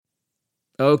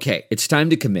Okay, it's time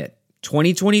to commit.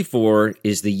 2024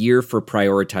 is the year for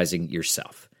prioritizing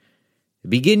yourself.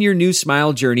 Begin your new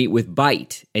smile journey with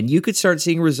Byte, and you could start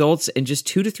seeing results in just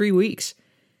 2 to 3 weeks.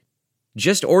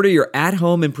 Just order your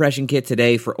at-home impression kit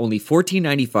today for only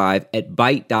 $14.95 at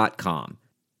Byte.com.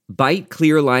 Byte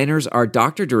clear liners are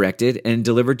doctor-directed and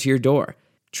delivered to your door.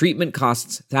 Treatment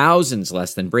costs thousands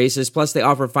less than braces, plus they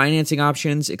offer financing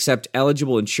options, accept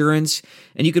eligible insurance,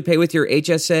 and you could pay with your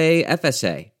HSA,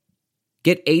 FSA.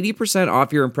 Get 80%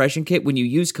 off your impression kit when you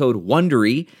use code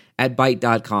WONDERY at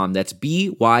Byte.com. That's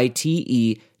BYTE.com.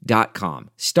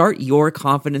 Start your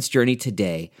confidence journey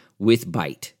today with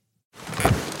Byte.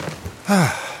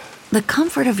 The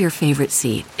comfort of your favorite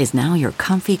seat is now your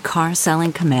comfy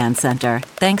car-selling command center,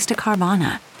 thanks to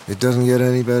Carvana. It doesn't get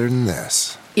any better than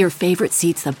this. Your favorite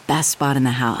seat's the best spot in the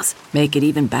house. Make it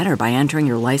even better by entering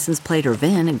your license plate or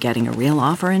VIN and getting a real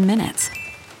offer in minutes.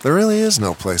 There really is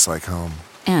no place like home.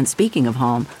 And speaking of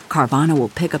home, Carvana will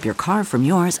pick up your car from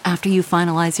yours after you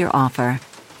finalize your offer.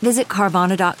 Visit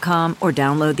Carvana.com or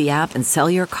download the app and sell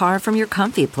your car from your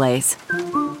comfy place.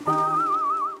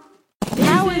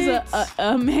 How is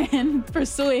a man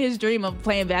pursuing his dream of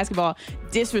playing basketball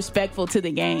disrespectful to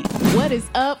the game? What is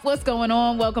up? What's going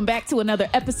on? Welcome back to another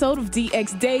episode of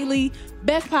DX Daily,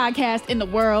 best podcast in the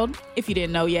world, if you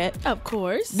didn't know yet. Of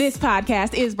course. This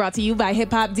podcast is brought to you by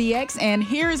Hip Hop DX, and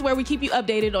here is where we keep you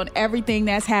updated on everything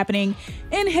that's happening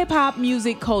in hip hop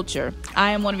music culture.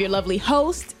 I am one of your lovely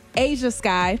hosts, Asia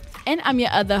Sky. And I'm your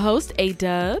other host,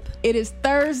 A-Dub. It is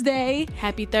Thursday.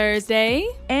 Happy Thursday.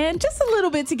 And just a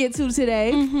little bit to get to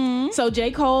today. So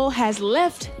J. Cole has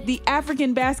left the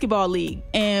African Basketball League.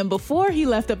 And before he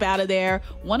left up out of there,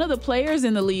 one of the players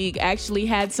in the league actually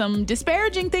had some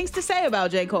disparaging things to say about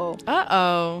J. Cole.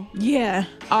 Uh-oh. Yeah.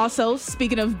 Also,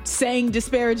 speaking of saying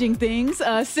disparaging things,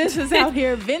 Sis is out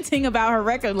here venting about her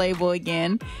record label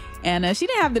again. And she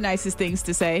didn't have the nicest things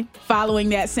to say. Following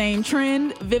that same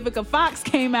trend, Vivica Fox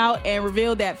came out and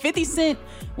revealed that 50 Cent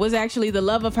was actually the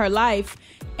love of her life.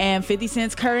 And 50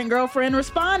 Cent's current girlfriend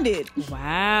responded.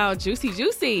 Wow,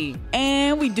 juicy.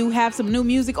 And we do have some new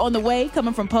music on the way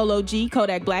coming from Polo G,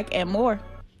 Kodak Black, and more.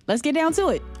 Let's get down to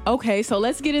it. Okay, so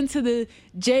let's get into the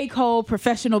J. Cole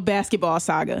professional basketball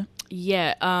saga.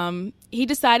 Yeah, he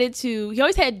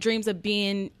always had dreams of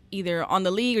being either on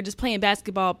the league or just playing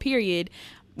basketball, period,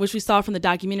 which we saw from the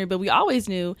documentary, but we always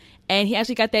knew. And he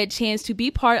actually got that chance to be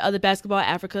part of the Basketball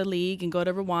Africa League and go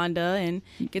to Rwanda and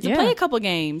get to play a couple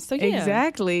games. So yeah.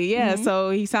 Exactly, yeah. So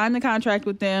he signed the contract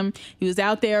with them. He was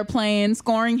out there playing,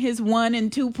 scoring his 1 and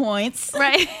 2 points.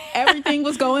 Right. Everything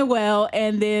was going well.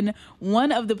 And then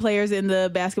one of the players in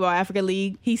the Basketball Africa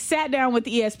League, he sat down with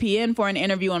ESPN for an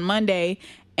interview on Monday,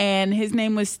 and his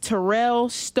name was Terrell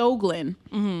Stoglin.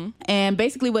 And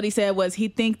basically what he said was he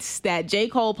thinks that J.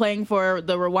 Cole playing for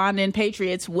the Rwandan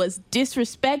Patriots was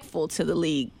disrespectful to the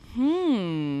league.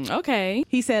 Okay.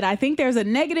 He said, I think there's a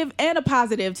negative and a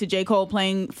positive to J. Cole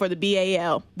playing for the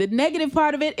BAL. The negative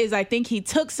part of it is I think he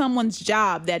took someone's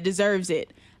job that deserves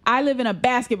it. I live in a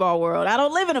basketball world. I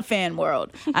don't live in a fan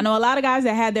world. I know a lot of guys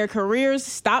that had their careers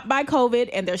stopped by COVID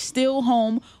and they're still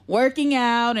home working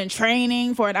out and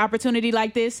training for an opportunity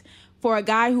like this. For a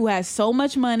guy who has so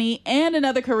much money and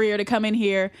another career to come in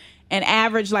here and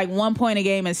average like 1 point a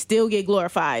game and still get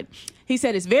glorified. He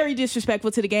said it's very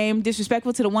disrespectful to the game,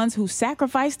 disrespectful to the ones who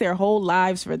sacrificed their whole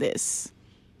lives for this.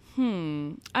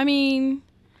 I mean,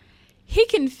 he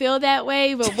can feel that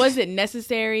way, but was it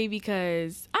necessary?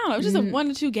 Because, I don't know, just 1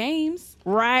 or 2 games.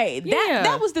 Right. Yeah.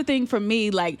 That was the thing for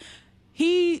me. Like,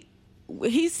 he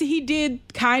did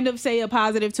kind of say a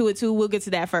positive to it, too. We'll get to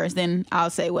that first, then I'll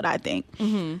say what I think.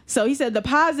 So he said the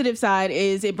positive side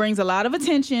is it brings a lot of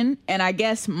attention and, I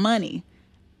guess, money.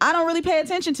 I don't really pay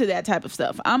attention to that type of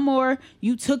stuff. I'm more,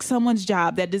 you took someone's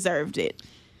job that deserved it.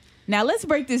 Now, let's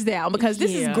break this down because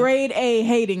this is grade A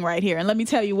hating right here. And let me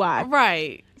tell you why.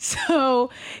 Right.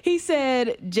 So he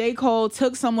said J. Cole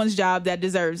took someone's job that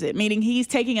deserves it, meaning he's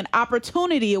taking an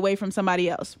opportunity away from somebody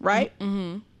else, right?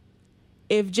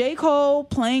 If J. Cole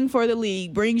playing for the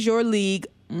league brings your league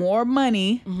more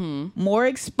money, more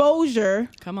exposure.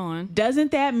 Come on. Doesn't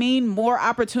that mean more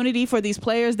opportunity for these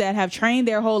players that have trained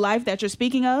their whole life that you're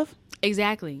speaking of?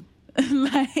 Exactly.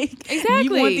 Exactly.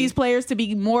 You want these players to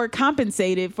be more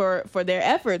compensated for their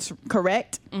efforts,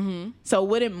 correct? So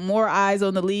wouldn't more eyes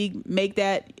on the league make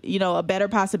that, a better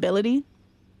possibility?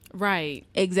 Right.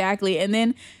 Exactly. And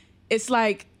then it's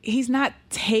like he's not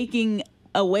taking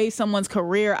away someone's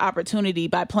career opportunity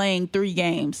by playing 3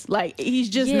 games. Like, he's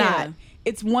just not.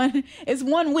 it's one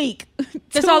week.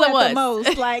 That's Two all it at was. the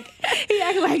most. Like, he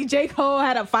acted like J. Cole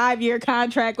had a 5-year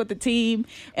contract with the team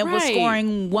and was Right.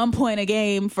 scoring 1 point a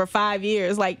game for 5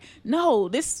 years. Like, no,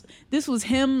 this was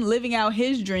him living out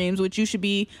his dreams, which you should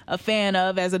be a fan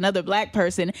of as another black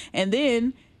person. And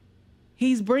then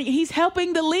he's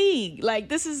helping the league. Like,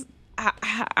 this is,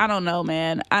 I don't know,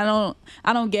 man. I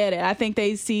don't get it. I think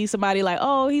they see somebody like,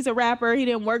 oh, he's a rapper, he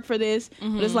didn't work for this.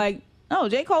 But it's like, no,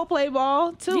 J. Cole played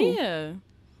ball too. Yeah.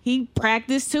 He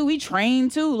practiced too. He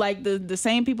trained too, like the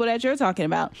same people that you're talking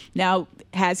about. Now,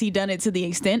 has he done it to the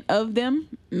extent of them?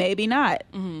 Maybe not.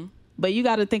 But you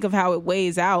got to think of how it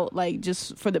weighs out, like,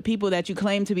 just for the people that you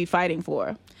claim to be fighting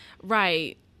for.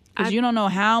 Right. Because you don't know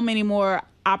how many more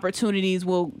opportunities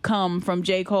will come from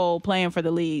J. Cole playing for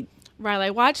the league. Right.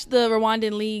 Like, watch the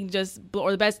Rwandan league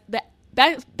or the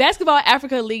basketball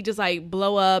Africa league just like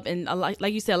blow up, and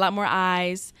like you said, a lot more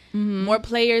eyes, more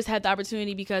players had the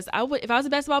opportunity. Because if I was a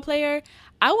basketball player,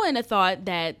 I wouldn't have thought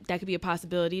that could be a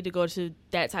possibility to go to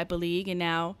that type of league, and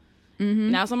now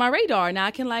it's on my radar. Now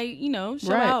I can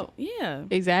show Right. out. Yeah,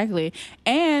 Exactly.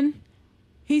 And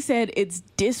he said it's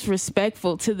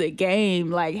disrespectful to the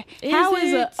game. Like, how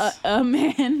is a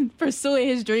man pursuing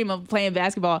his dream of playing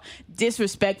basketball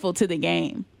disrespectful to the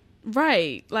game?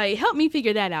 right. Like, help me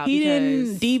figure that out. He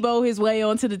because didn't Debo his way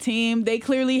onto the team. They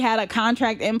clearly had a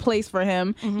contract in place for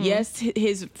him. Yes,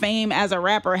 his fame as a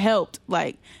rapper helped.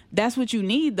 Like, that's what you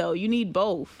need, though. You need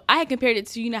both. I had compared it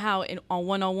to, how on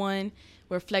 101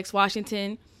 where Flex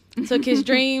Washington took his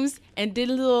dreams and did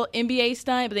a little NBA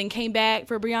stunt, but then came back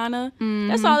for Brianna.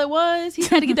 That's all it was. He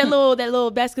had to get that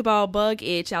little basketball bug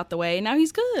itch out the way, and now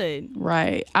he's good.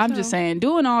 Right. I'm just saying,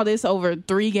 doing all this over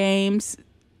 3 games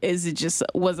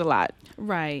was a lot.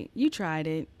 Right. You tried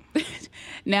it.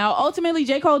 Now, ultimately,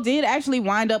 J. Cole did actually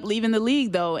wind up leaving the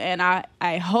league, though, and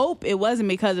I hope it wasn't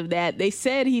because of that. They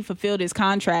said he fulfilled his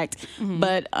contract,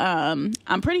 but I'm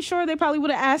pretty sure they probably would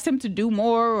have asked him to do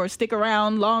more or stick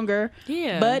around longer.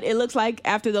 Yeah. But it looks like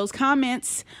after those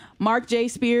comments, Mark J.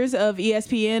 Spears of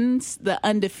ESPN's The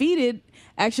Undefeated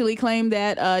actually claimed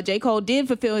that J. Cole did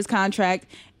fulfill his contract,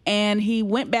 and he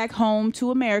went back home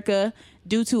to America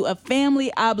due to a family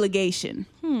obligation.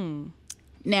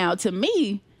 Now, to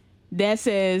me, that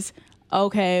says,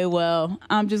 okay, well,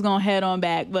 I'm just going to head on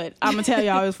back, but I'm going to tell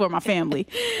y'all it was for my family.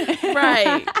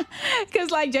 Right. Because,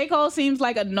 like, J. Cole seems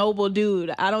like a noble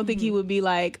dude. I don't think he would be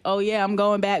like, oh, yeah, I'm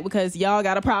going back because y'all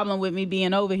got a problem with me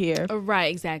being over here.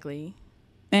 Right, exactly.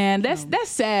 And that's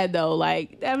sad, though.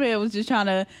 Like, that man was just trying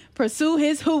to pursue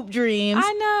his hoop dreams.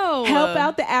 I know. Help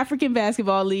out the African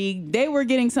Basketball League. They were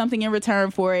getting something in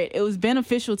return for it. It was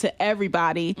beneficial to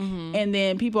everybody. And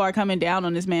then people are coming down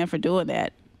on this man for doing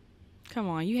that. Come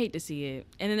on, you hate to see it.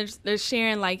 And then they're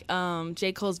sharing like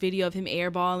J. Cole's video of him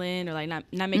airballing or like not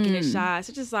making his shots.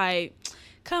 It's just like,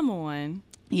 come on.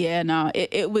 Yeah, no,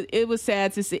 it was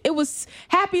sad to see. It was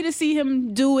happy to see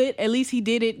him do it. At least he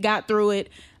did it, got through it.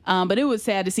 But it was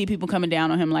sad to see people coming down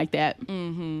on him like that.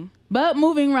 But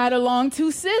moving right along to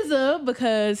SZA,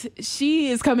 because she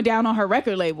is coming down on her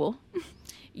record label.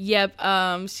 Yep.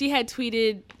 She had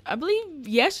tweeted, I believe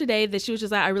yesterday, that she was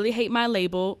just like, I really hate my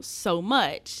label so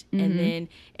much. And then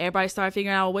everybody started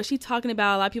figuring out what she's talking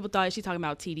about. A lot of people thought she's talking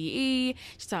about TDE.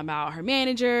 She's talking about her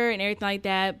manager and everything like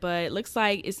that. But it looks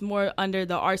like it's more under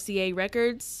the RCA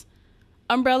Records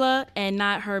umbrella and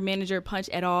not her manager Punch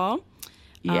at all.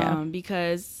 Yeah.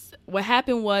 Because what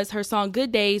happened was her song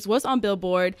Good Days was on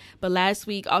Billboard, but last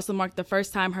week also marked the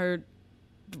first time her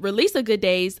release of Good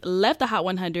Days left the Hot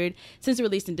 100 since it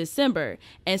released in December.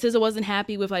 And SZA wasn't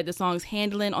happy with like the song's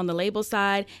handling on the label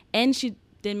side, and she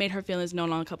then made her feelings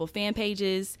known on a couple fan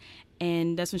pages,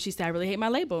 and that's when she said, I really hate my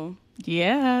label.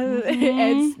 Yeah.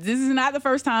 This is not the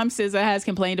first time SZA has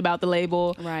complained about the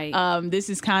label. Right. This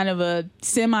is kind of a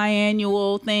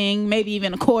semi-annual thing, maybe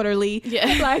even a quarterly.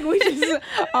 Yeah. Like, we just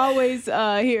always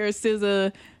hear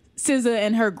SZA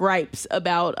and her gripes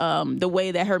about the way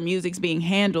that her music's being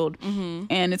handled.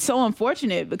 And it's so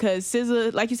unfortunate because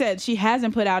SZA, like you said, she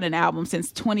hasn't put out an album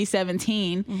since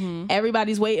 2017.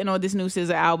 Everybody's waiting on this new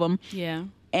SZA album. Yeah.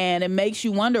 And it makes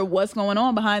you wonder what's going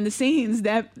on behind the scenes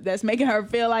that's making her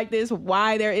feel like this,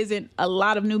 why there isn't a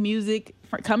lot of new music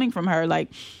coming from her. Like,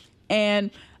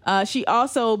 and she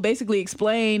also basically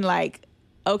explained, like,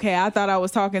 okay, I thought I was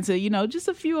talking to, just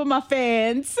a few of my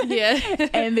fans. Yeah.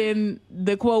 And then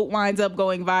the quote winds up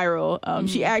going viral.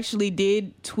 She actually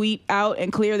did tweet out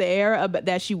and clear the air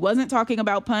that she wasn't talking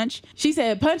about Punch. She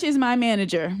said, Punch is my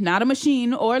manager, not a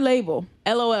machine or label.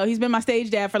 LOL, he's been my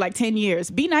stage dad for like 10 years.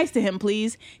 Be nice to him,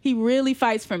 please. He really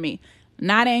fights for me.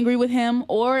 Not angry with him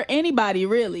or anybody,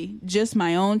 really. Just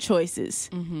my own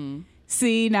choices.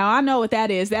 See, now I know what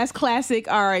that is. That's classic.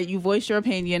 All right, you voiced your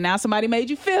opinion. Now somebody made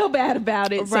you feel bad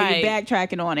about it, so Right. you're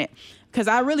backtracking on it. Because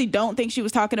I really don't think she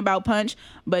was talking about Punch,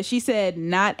 but she said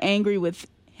not angry with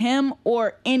him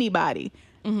or anybody.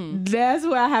 That's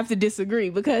where I have to disagree,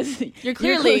 because You're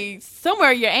clearly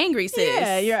somewhere you're angry, sis.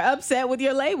 yeah, you're upset with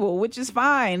your label, which is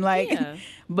fine. Like, Yeah.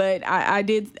 but I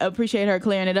did appreciate her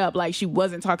clearing it up. Like, she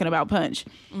wasn't talking about Punch.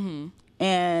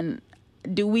 And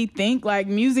do we think like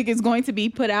music is going to be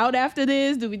put out after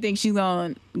this? Do we think she's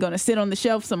gonna sit on the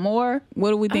shelf some more? What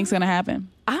do we think's gonna happen?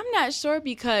 I'm not sure,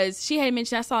 because she had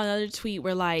mentioned, I saw another tweet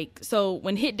where like, so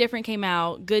when Hit Different came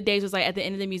out, Good Days was like at the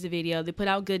end of the music video. They put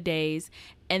out Good Days,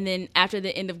 and then after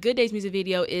the end of Good Days music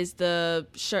video is the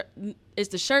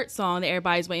shirt song that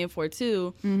everybody's waiting for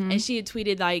too. And she had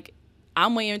tweeted like,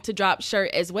 I'm waiting to drop Shirt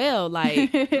as well.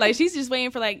 Like like she's just waiting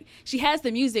for, like, she has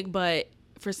the music, but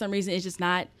for some reason it's just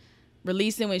not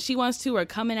releasing when she wants to or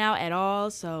coming out at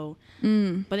all. So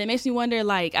but it makes me wonder,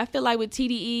 like, I feel like with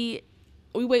TDE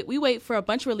we wait for a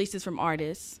bunch of releases from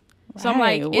artists. So I'm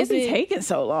like, what's is it it taking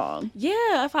so long? Yeah,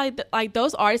 I feel like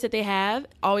those artists that they have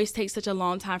always take such a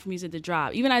long time for music to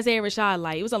drop. Even Isaiah Rashad,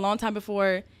 like, it was a long time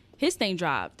before his thing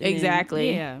dropped. And then,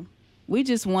 Exactly. yeah. We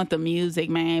just want the music,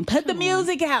 man. Put the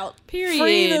music out. Period.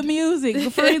 Free the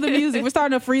music. Free the music. We're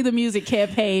starting a Free the Music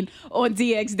campaign on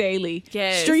DX Daily.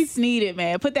 Yes. Streets need it,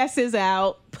 man. Put that SZA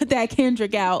out. Put that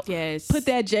Kendrick out. Yes. Put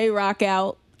that J-Rock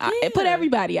out. Yeah. Put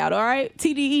everybody out, all right?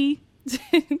 TDE.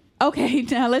 Okay,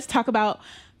 now let's talk about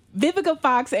Vivica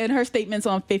Fox and her statements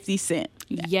on 50 Cent.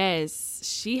 Yes,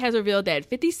 she has revealed that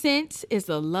 50 Cent is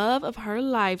the love of her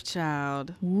life,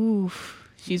 child. Oof.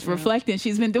 She's reflecting.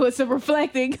 She's been doing some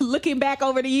reflecting, looking back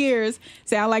over the years.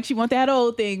 Sound like she want that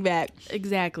old thing back.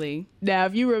 Exactly. Now,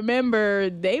 if you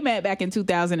remember, they met back in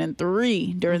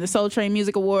 2003 during the Soul Train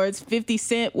Music Awards. 50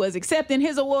 Cent was accepting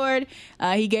his award.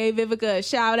 He gave Vivica a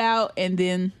shout out, and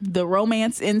then the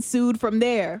romance ensued from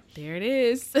there. There it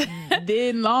is.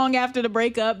 Then long after the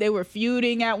breakup, they were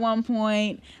feuding at one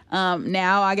point.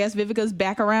 Now, I guess Vivica's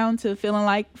back around to feeling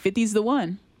like 50's the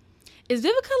one. Is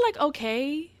Vivica, like,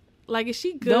 okay? Like, is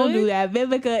she good? Don't do that.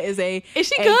 Vivica is Is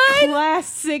she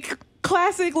good?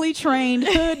 Classically trained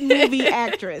hood movie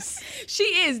actress. She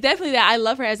is definitely that. I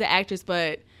love her as an actress,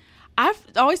 but I've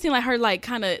always seen like her like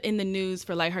kind of in the news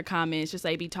for like her comments, just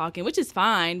like be talking, which is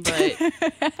fine. But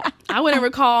I wouldn't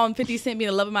recall 50 Cent being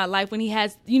the love of my life when he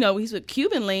has, he's with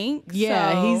Cuban Link.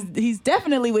 Yeah, so. he's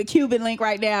definitely with Cuban Link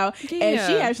right now. Yeah. And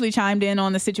she actually chimed in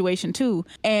on the situation too.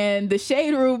 And the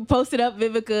Shade Room posted up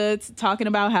Vivica talking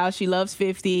about how she loves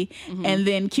 50. And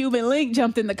then Cuban Link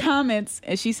jumped in the comments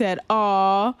and she said,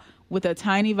 "Aw," with a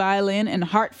tiny violin and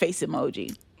heart face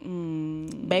emoji.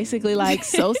 Basically like,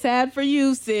 so sad for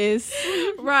you, sis.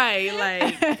 Right,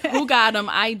 like, who got him?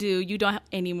 I do. You don't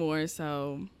anymore.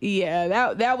 So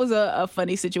Yeah, that was a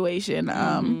funny situation.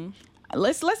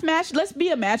 Let's be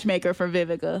a matchmaker for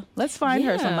Vivica. Let's find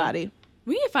her somebody.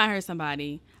 We need to find her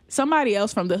somebody. Somebody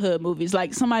else from the hood movies,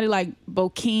 like somebody like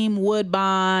Bokeem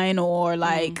Woodbine, or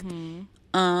like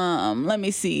let me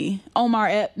see, Omar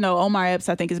Epps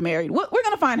I think is married. We're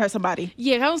gonna find her somebody.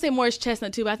 Yeah, I don't say Morris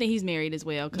Chestnut too, but I think he's married as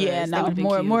well. Yeah, no,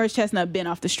 Morris Chestnut been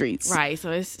off the streets. Right,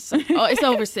 so it's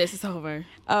over, sis. It's over.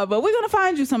 But we're gonna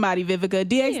find you somebody, Vivica.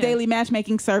 DX Daily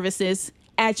Matchmaking Services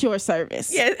at your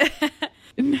service. Yeah.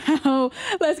 Now,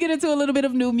 let's get into a little bit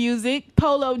of new music.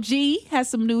 Polo G has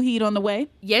some new heat on the way.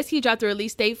 Yes, he dropped a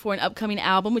release date for an upcoming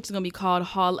album, which is going to be called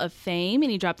Hall of Fame, and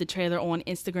he dropped the trailer on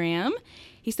Instagram.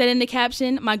 He said in the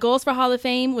caption, "My goals for Hall of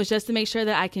Fame was just to make sure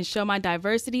that I can show my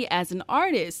diversity as an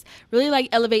artist, really like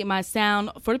elevate my sound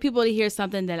for the people to hear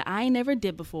something that I never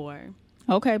did before."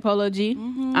 Okay, Polo G.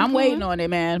 I'm waiting on it,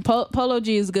 man. Polo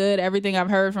G is good. Everything I've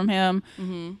heard from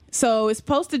him. So it's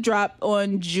supposed to drop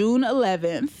on June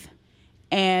 11th.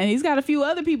 And he's got a few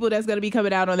other people that's going to be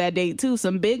coming out on that date, too.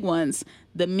 Some big ones.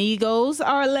 The Migos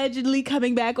are allegedly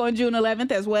coming back on June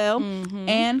 11th as well.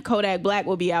 And Kodak Black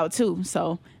will be out, too.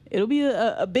 So it'll be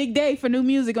a big day for new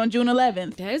music on June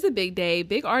 11th. That is a big day.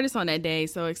 Big artists on that day.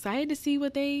 So excited to see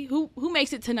who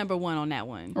makes it to number one on that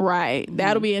one. Right.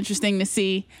 That'll be interesting to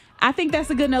see. I think that's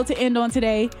a good note to end on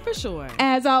today. For sure.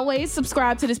 As always,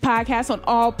 subscribe to this podcast on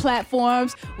all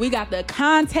platforms. We got the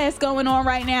contest going on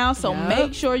right now, so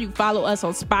make sure you follow us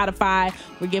on Spotify.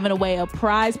 We're giving away a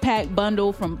prize pack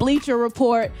bundle from Bleacher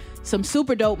Report, some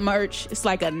super dope merch. It's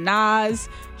like a Nas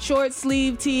short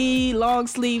sleeve tee, long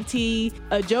sleeve tee,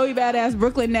 a Joey Badass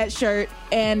Brooklyn Nets shirt,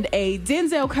 and a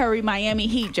Denzel Curry Miami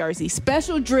Heat jersey.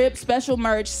 Special drip, special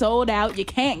merch, sold out. You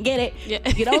can't get it. Yeah.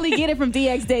 You can only get it from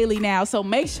DX Daily now, so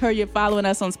make sure you're following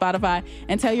us on Spotify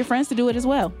and tell your friends to do it as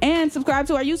well. And subscribe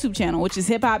to our YouTube channel, which is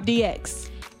Hip Hop DX.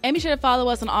 And be sure to follow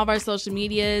us on all of our social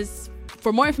medias.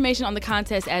 for more information on the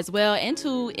contest as well, and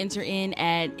to enter in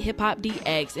at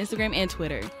HipHopDX, Instagram and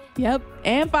Twitter. Yep.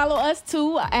 And follow us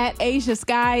too at Asia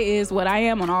Sky is what I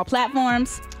am on all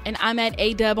platforms. And I'm at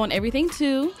ADub on everything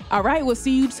too. All right, we'll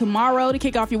see you tomorrow to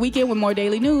kick off your weekend with more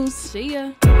daily news. See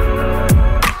ya.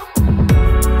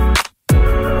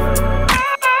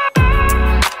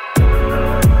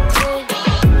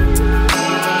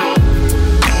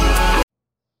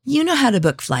 You know how to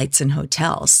book flights and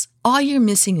hotels. All you're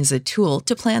missing is a tool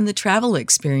to plan the travel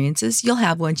experiences you'll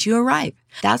have once you arrive.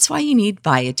 That's why you need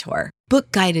Viator.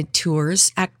 Book guided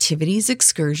tours, activities,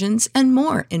 excursions, and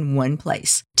more in one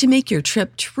place to make your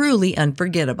trip truly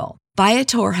unforgettable.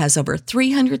 Viator has over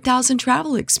 300,000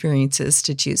 travel experiences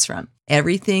to choose from.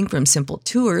 Everything from simple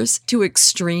tours to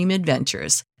extreme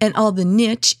adventures and all the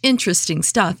niche, interesting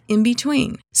stuff in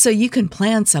between. So you can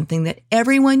plan something that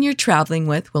everyone you're traveling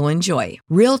with will enjoy.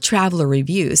 Real traveler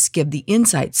reviews give the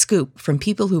inside scoop from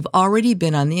people who've already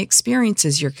been on the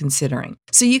experiences you're considering.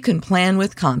 So you can plan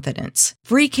with confidence.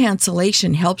 Free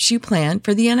cancellation helps you plan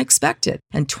for the unexpected.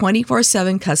 And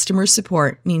 24/7 customer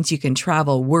support means you can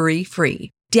travel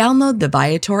worry-free. Download the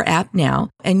Viator app now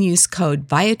and use code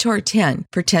Viator10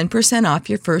 for 10% off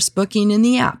your first booking in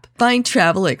the app. Find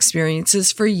travel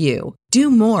experiences for you. Do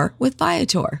more with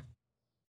Viator.